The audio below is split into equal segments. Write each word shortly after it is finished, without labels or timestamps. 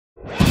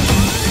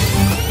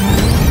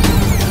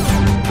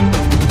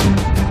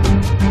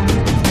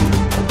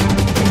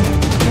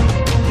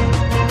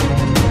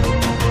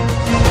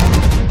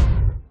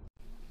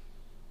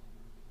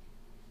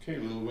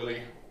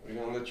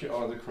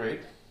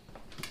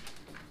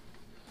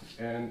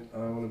and I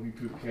want to be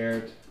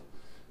prepared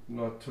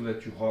not to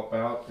let you hop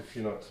out if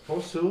you're not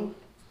supposed to.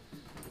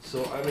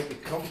 So I make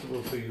it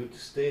comfortable for you to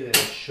stay there and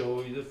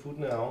show you the food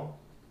now,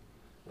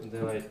 and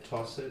then I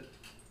toss it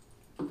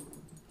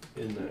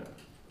in there.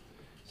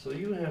 So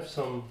you have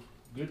some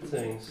good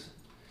things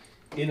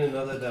in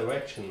another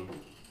direction,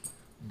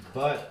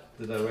 but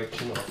the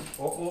direction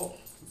of,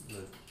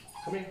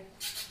 come here,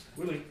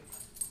 Willie.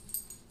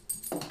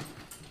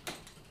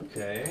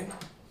 Okay,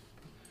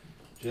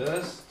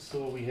 just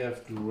so we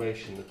have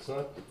duration. It's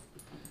not,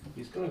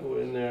 he's gonna go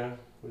in there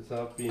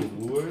without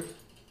being lured.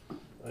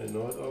 I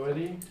know it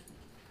already.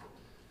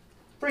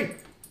 Free.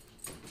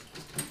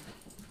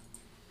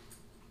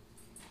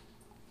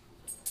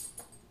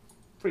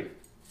 Free.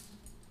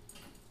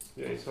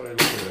 Yeah, he's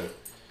already looking at it.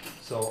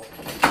 So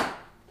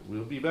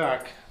we'll be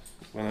back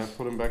when I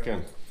put him back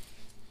in.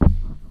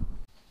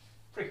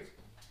 Free.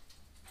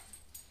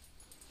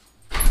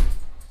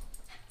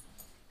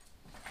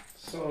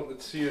 So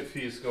let's see if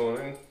he's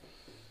going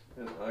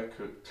in, and I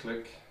could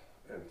click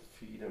and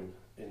feed him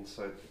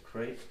inside the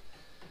crate.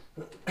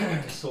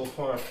 So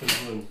far I've been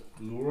doing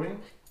luring.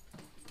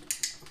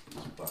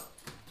 Super.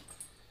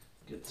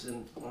 Gets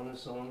in on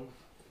his own.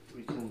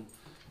 We can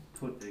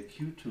put a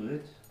cue to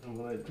it, and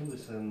what I do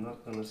is I'm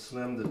not going to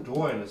slam the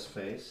door in his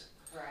face.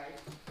 Right.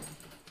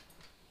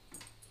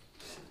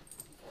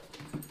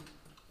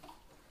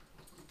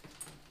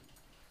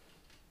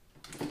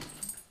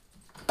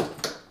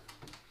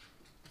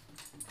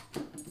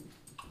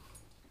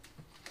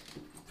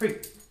 Free.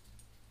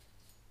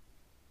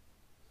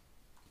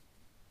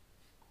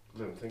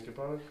 Then think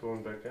about it,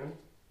 going back in.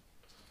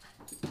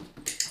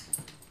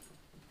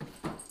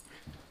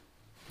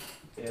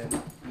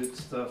 And good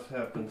stuff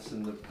happens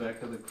in the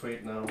back of the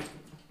crate now.